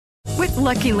With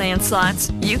Lucky Land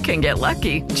Slots, you can get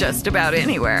lucky just about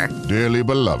anywhere. Dearly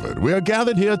beloved, we are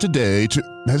gathered here today to...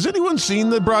 Has anyone seen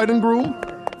the bride and groom?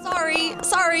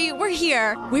 Sorry, we're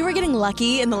here. We were getting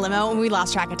lucky in the limo and we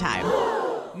lost track of time.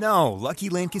 No, Lucky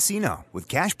Land Casino, with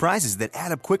cash prizes that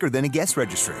add up quicker than a guest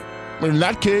registry. In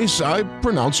that case, I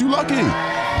pronounce you lucky.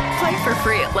 Play for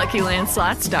free at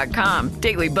LuckyLandSlots.com.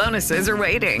 Daily bonuses are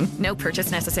waiting. No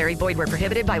purchase necessary. Void where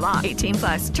prohibited by law.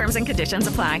 18+. Terms and conditions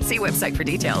apply. See website for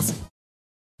details.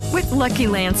 With Lucky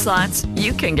Land Slots,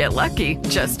 you can get lucky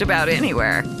just about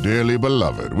anywhere. Dearly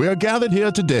beloved, we are gathered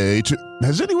here today to...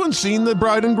 Has anyone seen the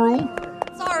bride and groom?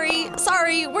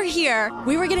 Sorry, we're here.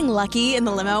 We were getting lucky in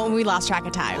the limo and we lost track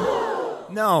of time.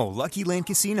 No, Lucky Land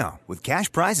Casino, with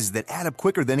cash prizes that add up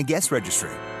quicker than a guest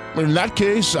registry. In that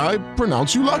case, I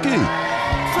pronounce you lucky.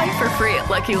 Play for free at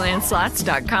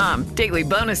LuckyLandSlots.com. Daily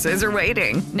bonuses are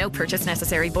waiting. No purchase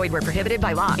necessary. Void where prohibited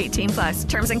by law. 18+.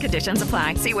 Terms and conditions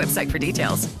apply. See website for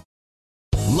details.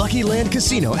 Lucky Land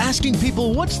Casino, asking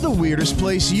people, what's the weirdest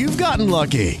place you've gotten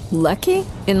lucky? Lucky?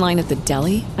 In line at the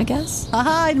deli, I guess?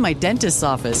 Aha, in my dentist's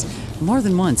office. More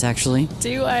than once, actually.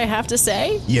 Do I have to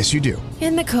say? Yes, you do.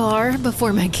 In the car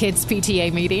before my kids'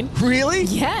 PTA meeting. Really?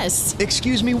 Yes.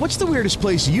 Excuse me, what's the weirdest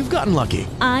place you've gotten lucky?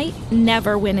 I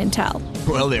never win and tell.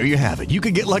 Well, there you have it. You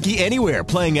can get lucky anywhere,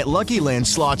 playing at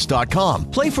LuckyLandSlots.com.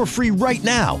 Play for free right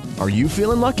now. Are you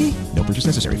feeling lucky? No purchase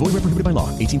necessary. Void where prohibited by law.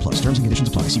 18+. Terms and conditions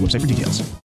apply. See website for details.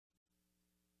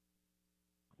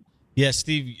 Yeah,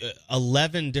 Steve,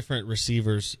 11 different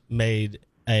receivers made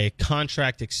a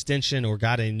contract extension or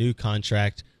got a new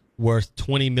contract worth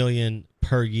 $20 million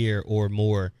per year or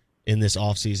more in this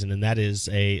offseason. And that is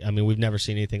we've never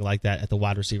seen anything like that at the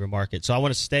wide receiver market. So I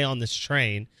want to stay on this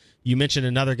train. You mentioned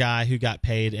another guy who got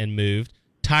paid and moved,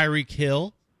 Tyreek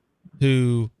Hill,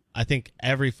 who I think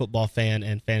every football fan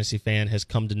and fantasy fan has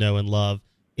come to know and love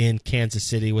in Kansas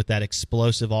City with that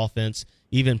explosive offense,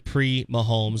 even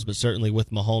pre-Mahomes, but certainly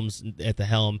with Mahomes at the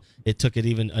helm, it took it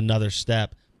even another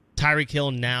step. Tyreek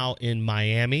Hill now in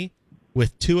Miami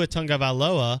with Tua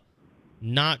Tagovailoa,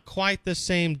 not quite the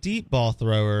same deep ball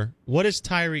thrower. What is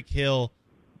Tyreek Hill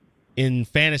in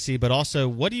fantasy, but also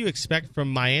what do you expect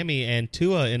from Miami and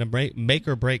Tua in a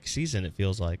make-or-break season, it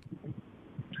feels like?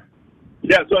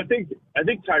 Yeah, so I think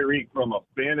Tyreek from a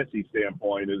fantasy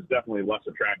standpoint is definitely less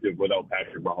attractive without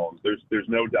Patrick Mahomes. There's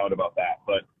no doubt about that.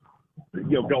 But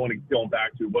going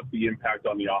back to what's the impact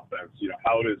on the offense?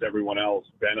 How does everyone else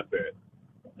benefit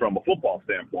from a football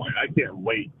standpoint? I can't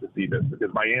wait to see this because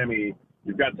Miami,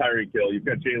 you've got Tyreek Hill, you've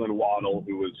got Jalen Waddle,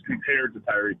 who was compared to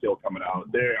Tyreek Hill coming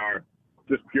out. They are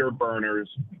just pure burners.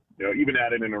 Even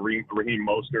added in Raheem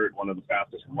Mostert, one of the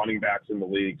fastest running backs in the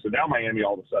league. So now Miami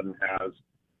all of a sudden has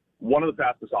one of the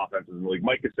fastest offenses in the league.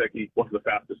 Mike Gesicki, one of the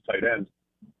fastest tight ends.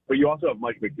 But you also have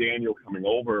Mike McDaniel coming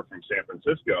over from San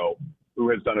Francisco, who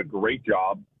has done a great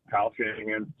job. Kyle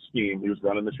Shanahan's scheme, he was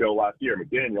running the show last year,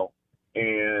 McDaniel,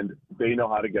 and they know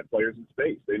how to get players in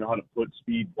space. They know how to put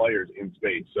speed players in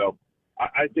space. So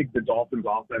I think the Dolphins'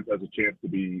 offense has a chance to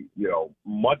be,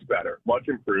 much better, much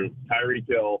improved. Tyreek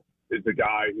Hill is the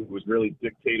guy who was really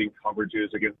dictating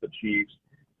coverages against the Chiefs.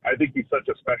 I think he's such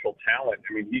a special talent.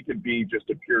 I mean, he could be just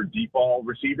a pure deep ball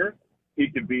receiver. He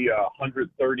could be a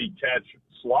 130-catch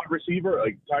slot receiver.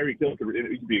 Like Tyreek Hill, he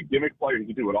could be a gimmick player. He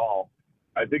could do it all.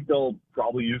 I think they'll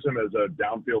probably use him as a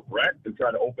downfield threat and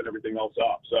try to open everything else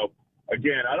up. So,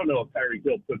 again, I don't know if Tyreek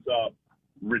Hill puts up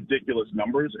ridiculous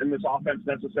numbers in this offense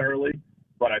necessarily,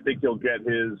 but I think he'll get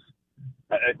his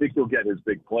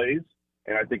big plays,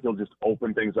 and I think he'll just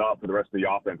open things up for the rest of the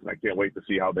offense. And I can't wait to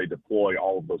see how they deploy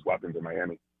all of those weapons in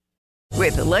Miami.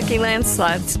 With the Lucky Land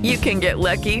Slots, you can get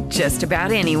lucky just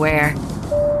about anywhere.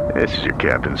 This is your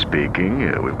captain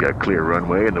speaking. We've got clear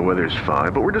runway and the weather's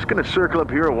fine, but we're just going to circle up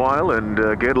here a while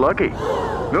and get lucky.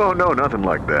 No, nothing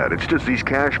like that. It's just these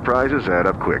cash prizes add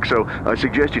up quick. So I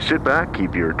suggest you sit back,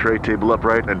 keep your tray table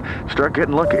upright, and start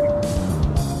getting lucky.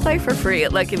 Play for free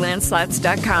at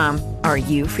LuckyLandSlots.com. Are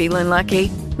you feeling lucky?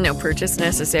 No purchase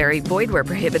necessary. Void where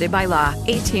prohibited by law.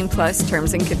 18+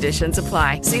 terms and conditions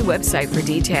apply. See website for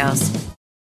details.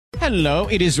 Hello,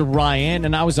 it is Ryan,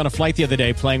 and I was on a flight the other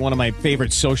day playing one of my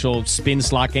favorite social spin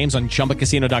slot games on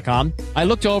ChumbaCasino.com. I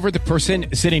looked over at the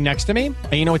person sitting next to me,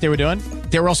 and you know what they were doing?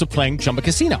 They were also playing Chumba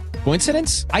Casino.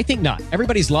 Coincidence? I think not.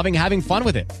 Everybody's loving having fun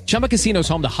with it. Chumba Casino is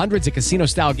home to hundreds of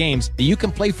casino-style games that you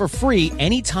can play for free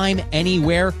anytime,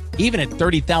 anywhere, even at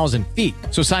 30,000 feet.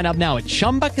 So sign up now at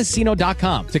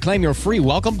ChumbaCasino.com to claim your free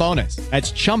welcome bonus.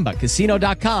 That's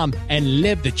ChumbaCasino.com and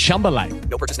live the Chumba life.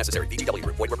 No purchase necessary. VGW.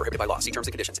 Void where prohibited by law. See terms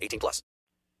and conditions. 18+.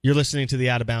 You're listening to the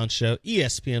Out of Bounds Show,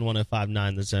 ESPN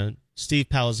 105.9 The Zone. Steve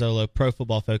Palazzolo, Pro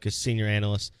Football Focus senior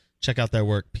analyst. Check out their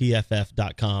work,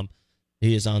 pff.com.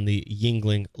 He is on the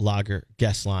Yuengling Lager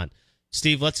guest line.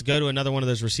 Steve, let's go to another one of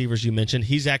those receivers you mentioned.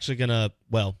 He's actually going to,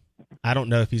 well, I don't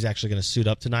know if he's actually going to suit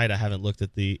up tonight. I haven't looked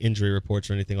at the injury reports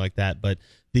or anything like that, but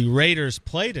the Raiders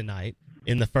play tonight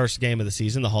in the first game of the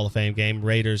season, the Hall of Fame game,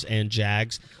 Raiders and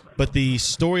Jags. But the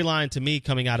storyline to me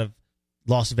coming out of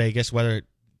Las Vegas, whether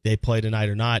they play tonight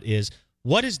or not, is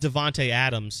what is Davante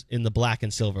Adams in the black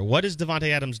and silver? What does Davante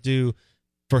Adams do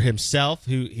for himself,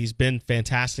 who he's been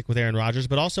fantastic with Aaron Rodgers,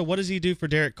 but also what does he do for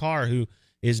Derek Carr, who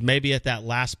is maybe at that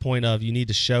last point of you need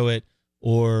to show it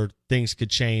or things could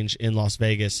change in Las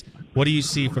Vegas? What do you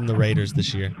see from the Raiders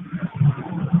this year?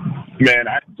 Man,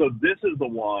 so this is the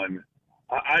one.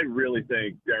 I really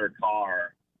think Derek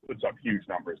Carr puts up huge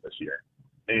numbers this year.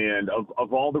 And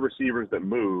of all the receivers that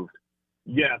moved,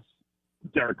 yes,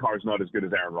 Derek Carr's not as good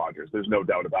as Aaron Rodgers. There's no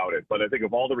doubt about it. But I think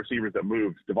of all the receivers that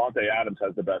moved, Davante Adams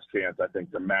has the best chance, I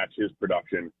think, to match his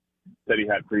production that he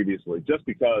had previously, just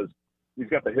because he's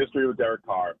got the history with Derek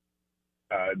Carr.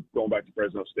 Going back to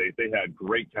Fresno State, they had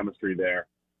great chemistry there.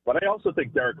 But I also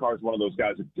think Derek Carr is one of those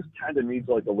guys that just kind of needs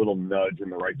like a little nudge in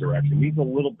the right direction. Needs a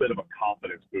little bit of a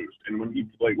confidence boost. And when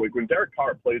when Derek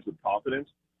Carr plays with confidence,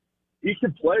 he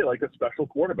can play like a special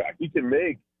quarterback. He can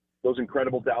make those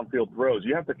incredible downfield throws.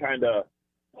 You have to kind of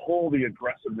pull the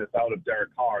aggressiveness out of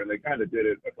Derek Carr, and they kind of did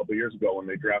it a couple years ago when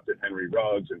they drafted Henry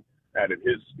Ruggs and added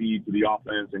his speed to the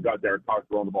offense and got Derek Carr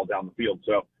throwing the ball down the field.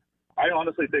 So I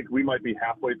honestly think we might be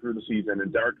halfway through the season,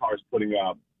 and Derek Carr's putting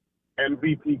up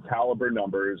MVP caliber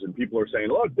numbers, and people are saying,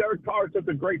 look, Derek Carr took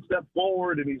a great step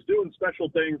forward, and he's doing special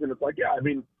things. And it's like, yeah, I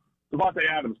mean, Davante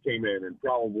Adams came in and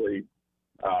probably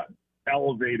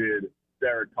elevated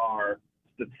Derek Carr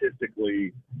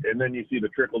statistically, and then you see the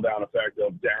trickle-down effect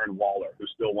of Darren Waller,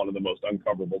 who's still one of the most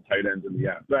uncoverable tight ends in the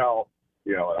NFL,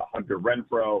 Hunter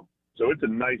Renfrow. So it's a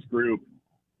nice group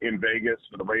in Vegas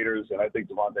for the Raiders, and I think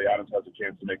Davante Adams has a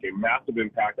chance to make a massive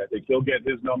impact. I think he'll get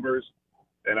his numbers,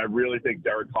 and I really think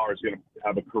Derek Carr is going to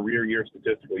have a career year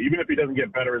statistically. Even if he doesn't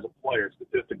get better as a player,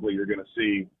 statistically you're going to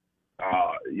see,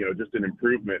 just an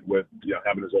improvement with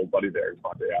having his old buddy there,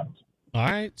 Davante Adams. All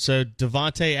right, so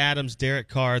Davante Adams, Derek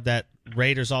Carr, that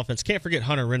Raiders offense. Can't forget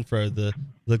Hunter Renfrow,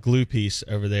 the glue piece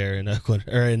over there in Oakland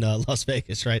or in Las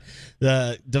Vegas, right?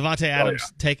 The Davante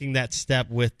Adams taking that step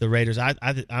with the Raiders.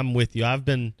 I'm with you. I've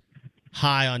been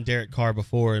high on Derek Carr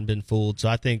before and been fooled, so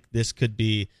I think this could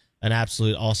be an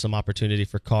absolute awesome opportunity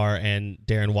for Carr and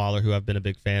Darren Waller, who I've been a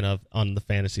big fan of on the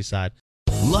fantasy side.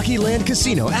 Lucky Land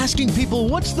Casino, asking people,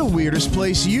 what's the weirdest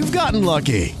place you've gotten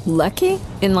lucky? Lucky?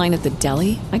 In line at the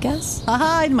deli, I guess?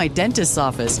 Aha, in my dentist's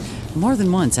office. More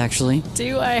than once, actually.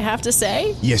 Do I have to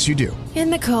say? Yes, you do. In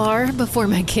the car before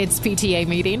my kids' PTA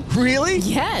meeting. Really?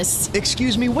 Yes.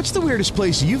 Excuse me, what's the weirdest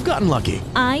place you've gotten lucky?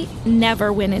 I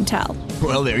never win and tell.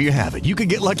 Well, there you have it. You can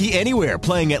get lucky anywhere,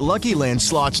 playing at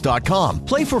LuckyLandSlots.com.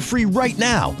 Play for free right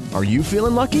now. Are you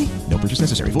feeling lucky? No purchase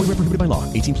necessary. Void where prohibited by law.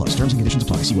 18+. Terms and conditions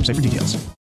apply. See website for details.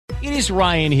 It is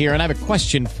Ryan here, and I have a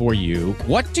question for you.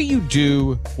 What do you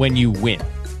do when you win?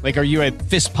 Like, are you a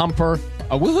fist pumper,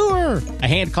 a woohooer, a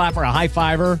hand clapper, a high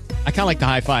fiver? I kind of like the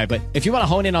high five, but if you want to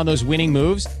hone in on those winning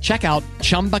moves, check out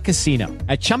Chumba Casino.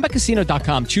 At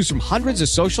ChumbaCasino.com, choose from hundreds of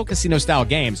social casino-style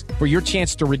games for your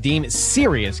chance to redeem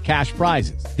serious cash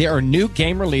prizes. There are new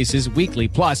game releases weekly,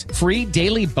 plus free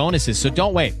daily bonuses. So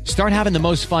don't wait. Start having the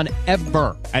most fun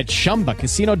ever at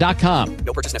ChumbaCasino.com.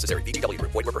 No purchase necessary. VGW.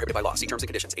 Void where prohibited by law. See terms and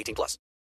conditions. 18+.